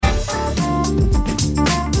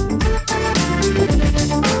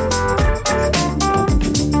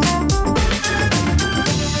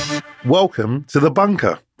Welcome to The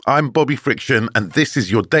Bunker. I'm Bobby Friction, and this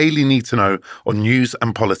is your daily need to know on news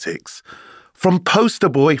and politics. From poster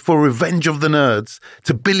boy for Revenge of the Nerds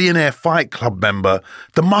to billionaire Fight Club member,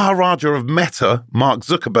 the Maharaja of Meta, Mark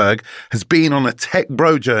Zuckerberg, has been on a tech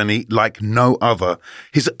bro journey like no other.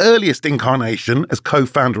 His earliest incarnation as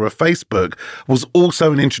co-founder of Facebook was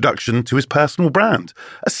also an introduction to his personal brand,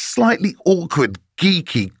 a slightly awkward,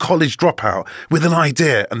 geeky college dropout with an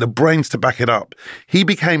idea and the brains to back it up. He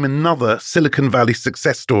became another Silicon Valley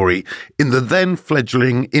success story in the then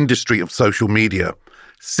fledgling industry of social media.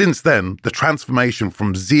 Since then, the transformation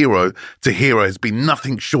from zero to hero has been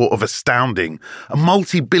nothing short of astounding. A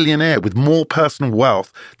multi-billionaire with more personal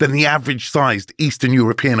wealth than the average-sized Eastern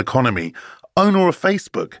European economy, owner of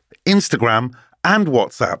Facebook, Instagram, and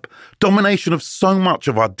WhatsApp, domination of so much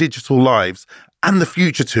of our digital lives and the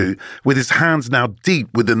future too, with his hands now deep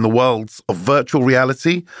within the worlds of virtual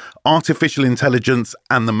reality, artificial intelligence,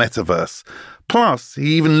 and the metaverse. Plus,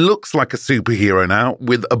 he even looks like a superhero now,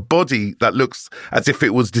 with a body that looks as if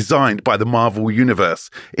it was designed by the Marvel Universe,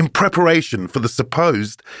 in preparation for the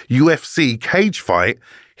supposed UFC cage fight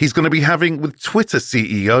he's going to be having with Twitter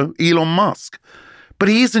CEO Elon Musk. But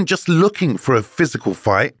he isn't just looking for a physical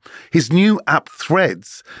fight. His new app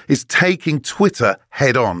Threads is taking Twitter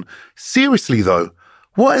head on. Seriously though,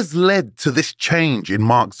 what has led to this change in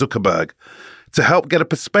Mark Zuckerberg? To help get a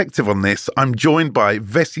perspective on this, I'm joined by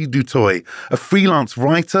Vessi Dutoy, a freelance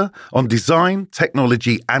writer on design,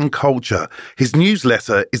 technology and culture. His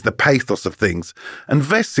newsletter is the pathos of things. And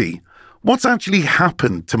Vessi, what's actually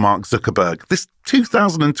happened to Mark Zuckerberg? This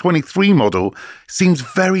 2023 model seems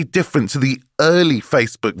very different to the early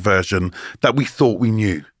Facebook version that we thought we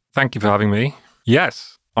knew. Thank you for having me.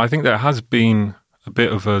 Yes, I think there has been a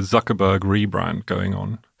bit of a Zuckerberg rebrand going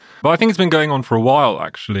on. But I think it's been going on for a while,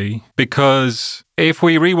 actually, because if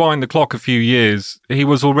we rewind the clock a few years, he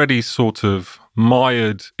was already sort of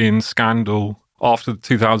mired in scandal. After the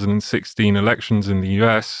 2016 elections in the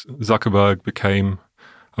US, Zuckerberg became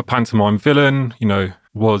a pantomime villain,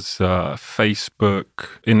 was Facebook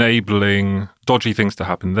enabling dodgy things to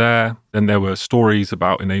happen there. Then there were stories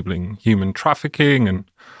about enabling human trafficking and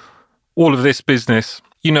all of this business.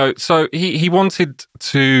 So he wanted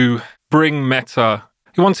to bring Meta.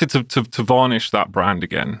 He wanted to varnish that brand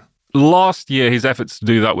again. Last year, his efforts to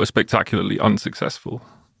do that were spectacularly unsuccessful.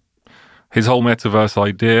 His whole metaverse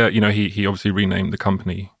idea, he obviously renamed the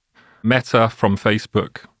company Meta from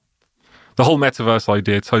Facebook. The whole metaverse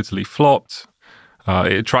idea totally flopped.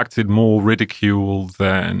 It attracted more ridicule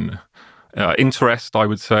than interest, I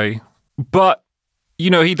would say. But,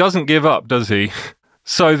 he doesn't give up, does he?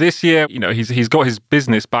 So this year, he's got his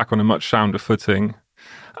business back on a much sounder footing.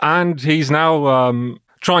 And he's now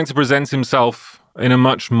trying to present himself in a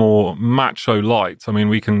much more macho light. I mean,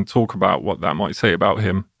 we can talk about what that might say about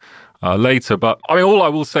him later. But all I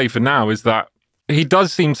will say for now is that he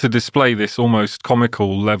does seem to display this almost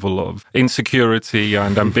comical level of insecurity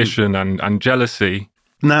and ambition and jealousy.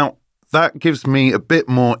 Now, that gives me a bit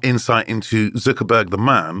more insight into Zuckerberg the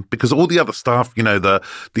man, because all the other stuff, the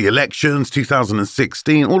elections,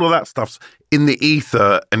 2016, all of that stuff's in the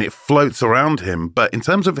ether and it floats around him. But in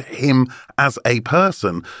terms of him as a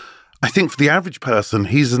person, I think for the average person,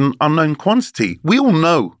 he's an unknown quantity. We all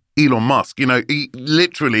know Elon Musk, he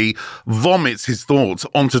literally vomits his thoughts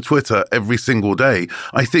onto Twitter every single day.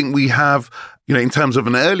 I think we have, in terms of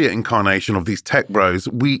an earlier incarnation of these tech bros,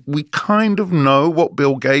 we kind of know what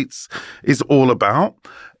Bill Gates is all about.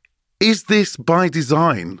 Is this by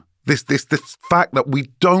design? This fact that we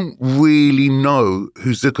don't really know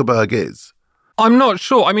who Zuckerberg is? I'm not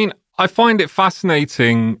sure. I find it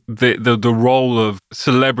fascinating the role of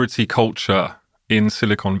celebrity culture in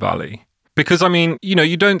Silicon Valley. Because,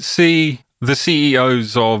 you don't see the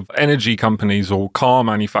CEOs of energy companies or car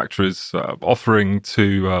manufacturers offering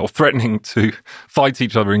to or threatening to fight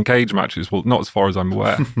each other in cage matches. Well, not as far as I'm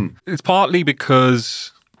aware. It's partly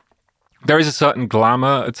because there is a certain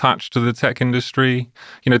glamour attached to the tech industry.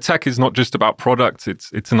 Tech is not just about products.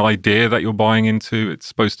 It's an idea that you're buying into. It's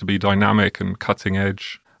supposed to be dynamic and cutting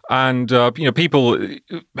edge. And, people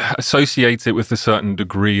associate it with a certain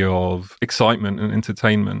degree of excitement and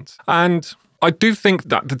entertainment. And I do think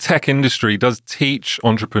that the tech industry does teach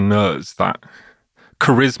entrepreneurs that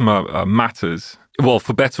charisma matters. Well,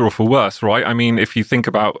 for better or for worse, right? If you think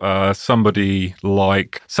about somebody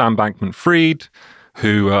like Sam Bankman-Fried,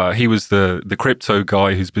 who he was the crypto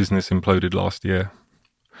guy whose business imploded last year.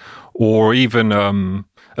 Or even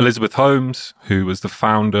Elizabeth Holmes, who was the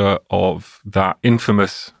founder of that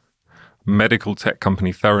infamous medical tech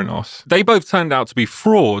company Theranos. They both turned out to be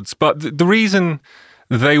frauds, but the reason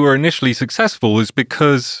they were initially successful is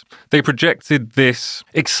because they projected this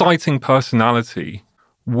exciting personality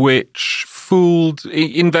which fooled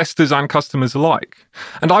investors and customers alike.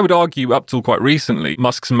 And I would argue up till quite recently,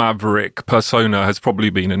 Musk's maverick persona has probably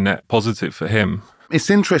been a net positive for him. It's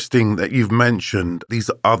interesting that you've mentioned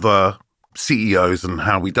these other CEOs and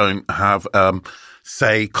how we don't have,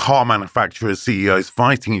 say, car manufacturers, CEOs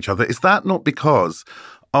fighting each other. Is that not because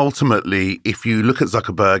ultimately, if you look at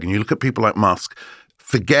Zuckerberg and you look at people like Musk,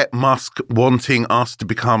 forget Musk wanting us to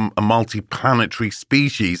become a multi-planetary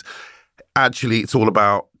species. Actually, it's all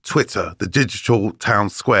about Twitter, the digital town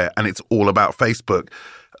square, and it's all about Facebook.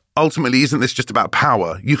 Ultimately, isn't this just about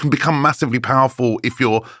power? You can become massively powerful if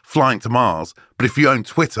you're flying to Mars, but if you own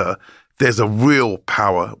Twitter, there's a real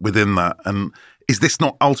power within that. And is this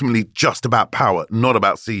not ultimately just about power, not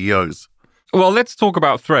about CEOs? Well, let's talk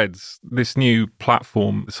about Threads, this new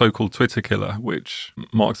platform, so-called Twitter killer, which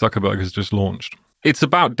Mark Zuckerberg has just launched. It's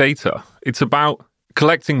about data. It's about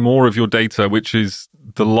collecting more of your data, which is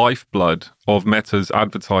the lifeblood of Meta's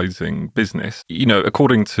advertising business. You know,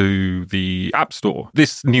 according to the App Store,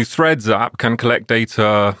 this new Threads app can collect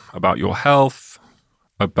data about your health,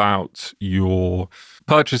 about your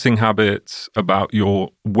purchasing habits, about your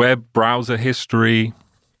web browser history,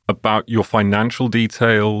 about your financial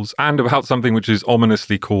details, and about something which is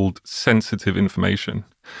ominously called sensitive information.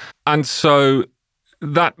 And so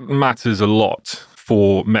that matters a lot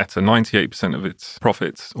for Meta. 98% of its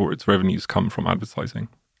profits or its revenues come from advertising.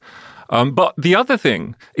 But the other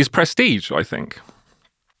thing is prestige, I think.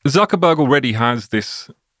 Zuckerberg already has this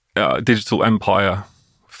digital empire,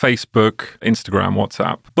 Facebook, Instagram,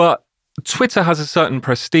 WhatsApp. But Twitter has a certain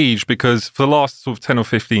prestige because for the last sort of 10 or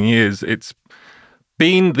 15 years, it's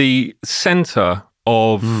been the center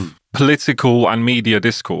of political and media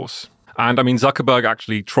discourse. And I mean, Zuckerberg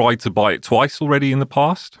actually tried to buy it twice already in the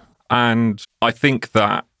past. And I think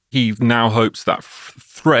that he now hopes that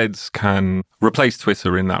Threads can replace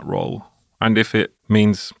Twitter in that role. And if it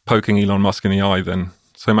means poking Elon Musk in the eye, then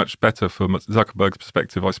so much better for Zuckerberg's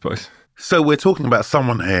perspective, I suppose. So we're talking about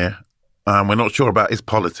someone here. We're not sure about his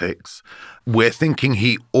politics. We're thinking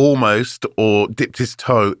he almost or dipped his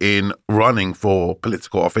toe in running for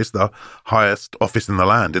political office, the highest office in the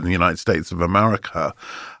land in the United States of America.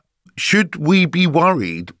 Should we be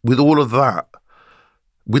worried with all of that,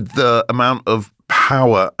 with the amount of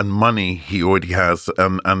power and money he already has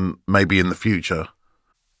and maybe in the future?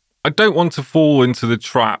 I don't want to fall into the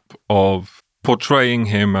trap of portraying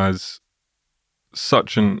him as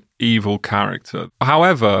such an evil character.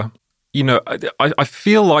 However, you know, I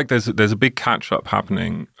feel like there's a big catch-up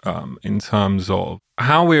happening in terms of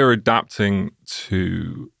how we're adapting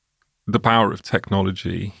to the power of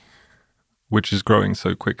technology, which is growing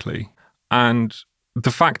so quickly. And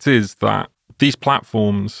the fact is that these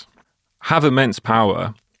platforms have immense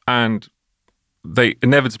power and they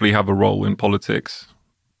inevitably have a role in politics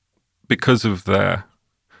because of their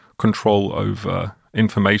control over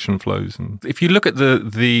information flows. And if you look at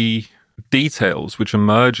the details which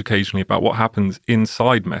emerge occasionally about what happens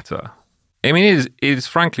inside Meta, I mean, it is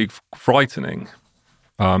frankly frightening.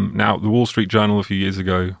 Now, the Wall Street Journal a few years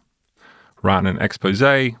ago ran an expose.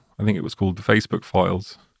 I think it was called the Facebook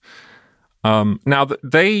Files. Now,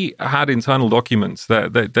 they had internal documents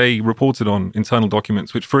that they reported on internal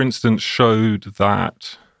documents, which, for instance, showed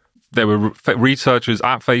that there were researchers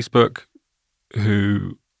at Facebook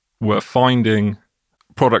who were finding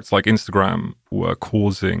products like Instagram were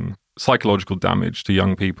causing psychological damage to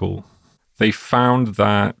young people. They found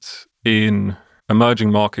that in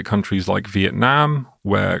emerging market countries like Vietnam,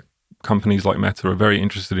 where companies like Meta are very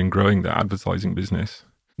interested in growing their advertising business,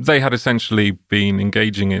 they had essentially been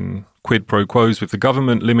engaging in quid pro quos with the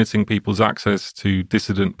government, limiting people's access to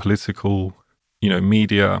dissident political,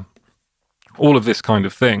 media, all of this kind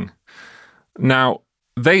of thing. Now,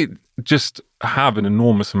 they just have an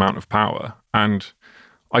enormous amount of power, and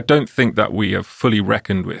I don't think that we have fully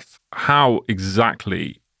reckoned with how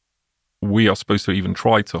exactly we are supposed to even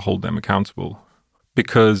try to hold them accountable,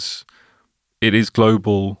 because it is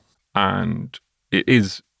global and it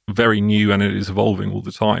is very new and it is evolving all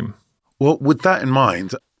the time. Well, with that in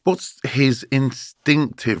mind, what's his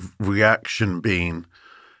instinctive reaction been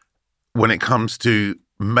when it comes to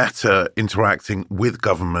Meta interacting with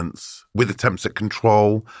governments, with attempts at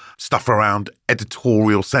control, stuff around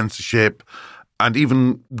editorial censorship, and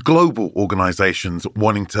even global organizations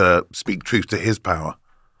wanting to speak truth to his power?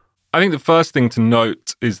 I think the first thing to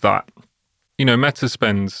note is that, Meta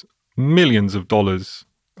spends millions of dollars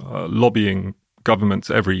lobbying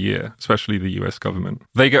governments every year, especially the US government.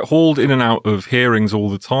 They get hauled in and out of hearings all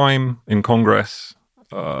the time in Congress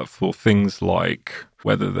for things like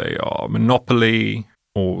whether they are monopoly,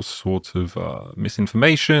 or sort of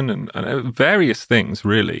misinformation and various things,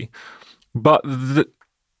 really. But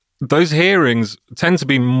those hearings tend to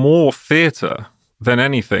be more theatre than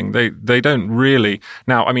anything. They don't really...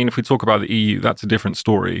 Now, I mean, if we talk about the EU, that's a different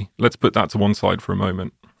story. Let's put that to one side for a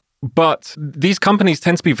moment. But these companies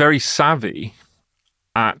tend to be very savvy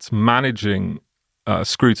at managing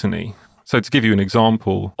scrutiny. So to give you an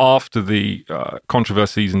example, after the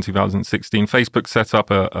controversies in 2016, Facebook set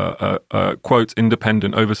up a quote,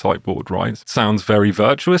 independent oversight board, right? Sounds very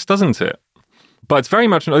virtuous, doesn't it? But it's very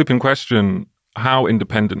much an open question how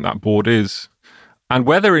independent that board is, and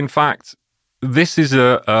whether, in fact, this is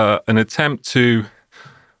an attempt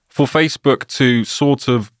for Facebook to sort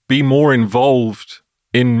of be more involved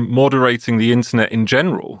in moderating the internet in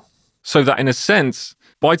general, so that, in a sense,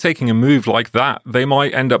 by taking a move like that, they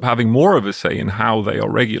might end up having more of a say in how they are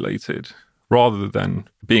regulated, rather than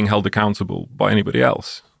being held accountable by anybody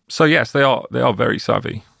else. So yes, they are very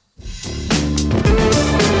savvy.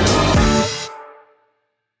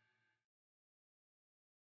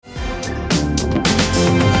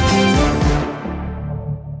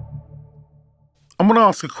 I'm going to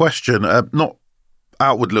ask a question, not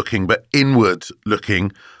outward looking, but inward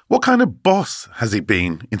looking. What kind of boss has he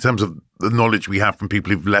been in terms of the knowledge we have from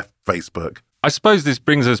people who've left Facebook? I suppose this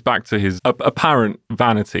brings us back to his apparent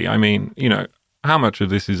vanity. I mean, how much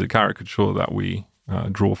of this is a caricature that we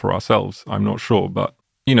draw for ourselves? I'm not sure. But,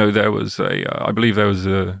 there was I believe there was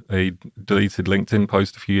a deleted LinkedIn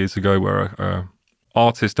post a few years ago where a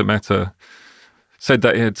artist at Meta said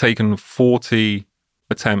that it had taken 40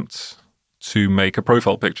 attempts to make a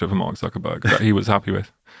profile picture for Mark Zuckerberg that he was happy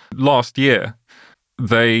with. Last year,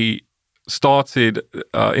 they started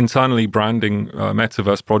internally branding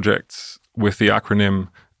metaverse projects with the acronym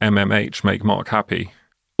MMH, Make Mark Happy.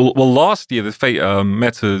 Well, last year,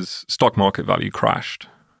 Meta's stock market value crashed.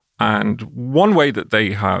 And one way that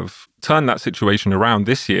they have turned that situation around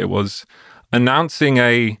this year was announcing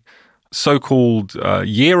a so-called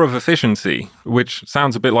year of efficiency, which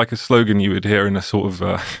sounds a bit like a slogan you would hear in a sort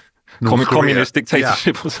of communist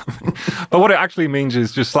dictatorship or something. But what it actually means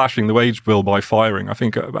is just slashing the wage bill by firing, I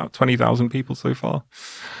think, about 20,000 people so far.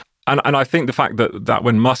 And I think the fact that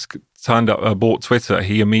when Musk bought Twitter,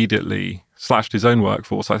 he immediately slashed his own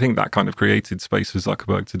workforce, I think that kind of created space for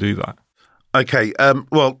Zuckerberg to do that. Okay,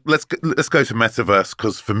 well, let's go to metaverse,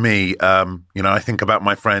 because for me, I think about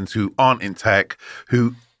my friends who aren't in tech,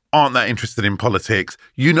 who aren't that interested in politics.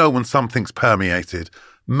 When something's permeated.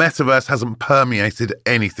 Metaverse hasn't permeated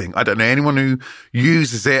anything. I don't know anyone who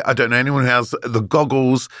uses it. I don't know anyone who has the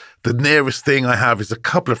goggles. The nearest thing I have is a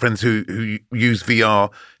couple of friends who use VR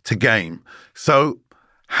to game. So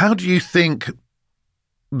how do you think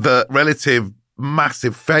the relative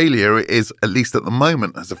massive failure is, at least at the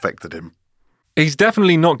moment, has affected him? He's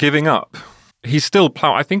definitely not giving up. He's still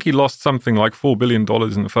I think he lost something like $4 billion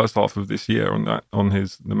in the first half of this year on the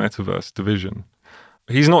metaverse division.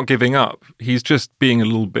 He's not giving up. He's just being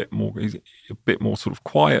he's a bit more sort of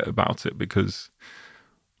quiet about it because,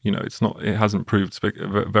 it hasn't proved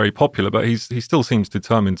very popular, but he still seems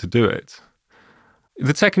determined to do it.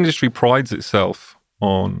 The tech industry prides itself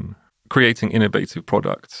on creating innovative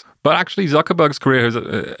products, but actually Zuckerberg's career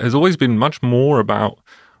has always been much more about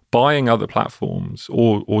buying other platforms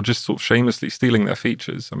or just sort of shamelessly stealing their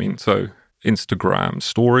features. I mean, so Instagram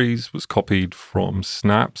Stories was copied from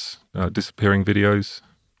Snap's disappearing videos.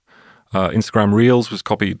 Instagram Reels was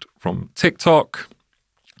copied from TikTok.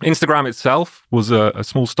 Instagram itself was a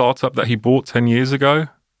small startup that he bought 10 years ago.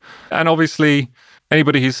 And obviously,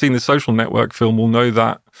 anybody who's seen the Social Network film will know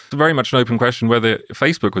that it's very much an open question whether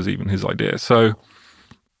Facebook was even his idea. So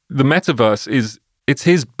the metaverse it's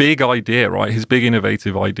his big idea, right? His big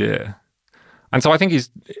innovative idea. And so I think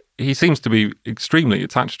he seems to be extremely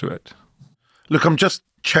attached to it. Look, I'm just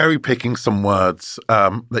cherry picking some words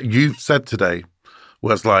that you've said today.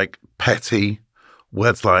 Words like petty,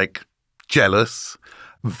 words like jealous,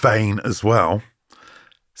 vain as well.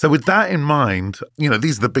 So with that in mind,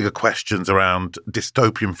 these are the bigger questions around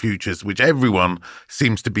dystopian futures, which everyone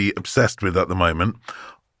seems to be obsessed with at the moment.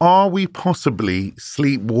 Are we possibly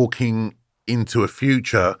sleepwalking into a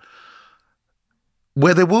future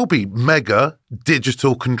where there will be mega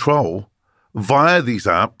digital control via these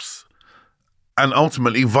apps and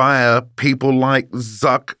ultimately via people like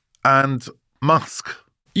Zuck and Musk?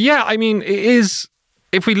 Yeah, I mean, it is.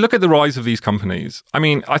 If we look at the rise of these companies, I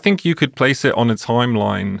mean, I think you could place it on a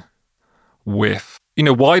timeline with,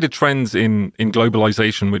 wider trends in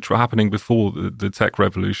globalization, which were happening before the tech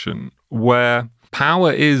revolution, where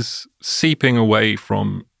power is seeping away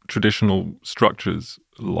from traditional structures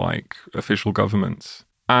like official governments.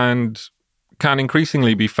 And can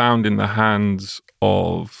increasingly be found in the hands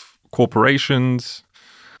of corporations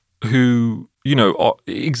who,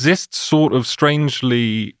 exist sort of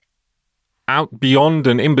strangely out beyond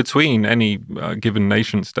and in between any given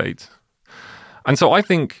nation state. And so I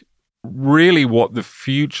think really what the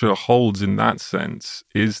future holds in that sense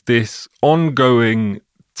is this ongoing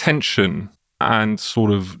tension and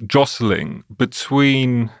sort of jostling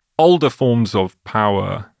between older forms of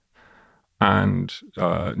power and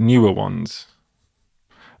newer ones,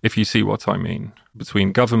 if you see what I mean,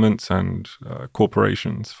 between governments and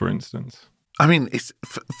corporations, for instance. I mean,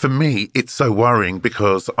 for me, it's so worrying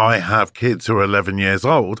because I have kids who are 11 years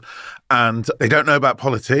old and they don't know about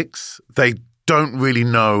politics. They don't really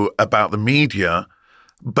know about the media,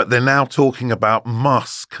 but they're now talking about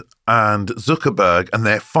Musk and Zuckerberg and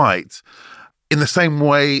their fight in the same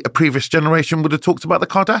way a previous generation would have talked about the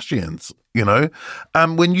Kardashians,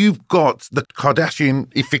 when you've got the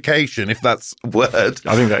Kardashianification, if that's a word.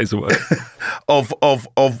 I think that is a word.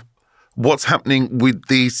 of what's happening with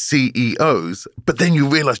these CEOs, but then you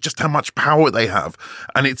realize just how much power they have.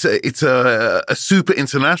 And it's a super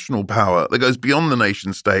international power that goes beyond the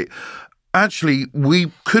nation state. Actually,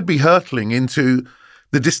 we could be hurtling into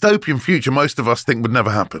the dystopian future most of us think would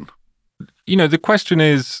never happen. The question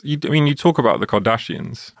is, you talk about the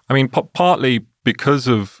Kardashians. Partly because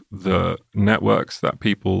of the networks that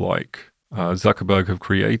people like Zuckerberg have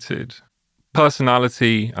created,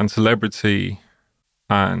 personality and celebrity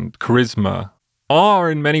and charisma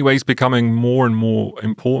are in many ways becoming more and more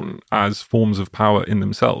important as forms of power in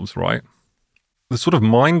themselves, right? The sort of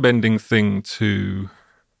mind-bending thing to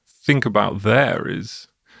think about there is,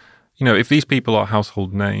 if these people are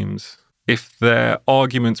household names, if their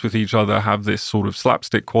arguments with each other have this sort of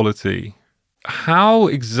slapstick quality, how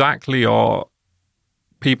exactly are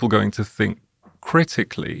people going to think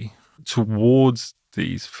critically towards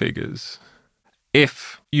these figures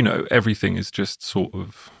if, everything is just sort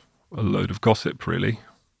of a load of gossip, really?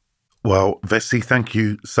 Well, Vessi, thank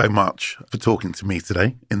you so much for talking to me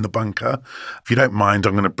today in the bunker. If you don't mind,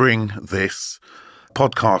 I'm going to bring this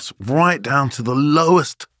podcast right down to the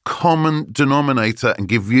lowest common denominator and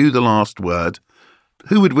give you the last word.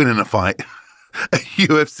 Who would win in a fight? A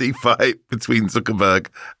UFC fight between Zuckerberg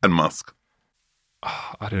and Musk?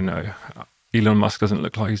 I don't know. Elon Musk doesn't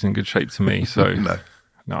look like he's in good shape to me. So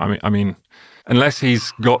No, I mean, unless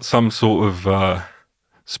he's got some sort of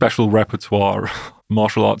special repertoire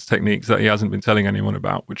martial arts techniques that he hasn't been telling anyone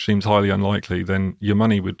about, which seems highly unlikely, then your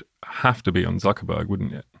money would have to be on Zuckerberg,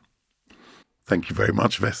 wouldn't it? Thank you very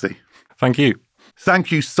much, Vessi. Thank you.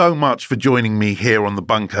 Thank you so much for joining me here on The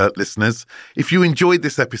Bunker, listeners. If you enjoyed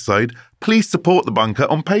this episode, please support The Bunker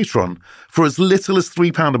on Patreon. For as little as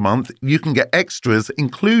 £3 a month, you can get extras,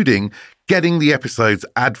 including getting the episodes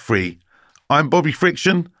ad-free. I'm Bobby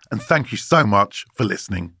Friction, and thank you so much for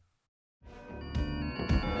listening.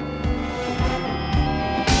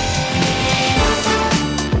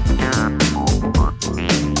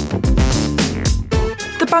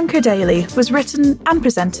 The Bunker Daily was written and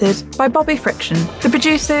presented by Bobby Friction. The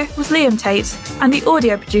producer was Liam Tate, and the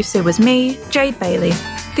audio producer was me, Jade Bailey.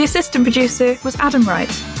 The assistant producer was Adam Wright.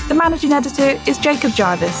 The managing editor is Jacob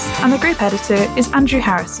Jarvis, and the group editor is Andrew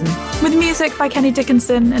Harrison. With music by Kenny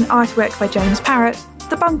Dickinson and artwork by James Parrott,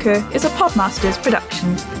 The Bunker is a Podmasters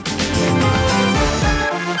production.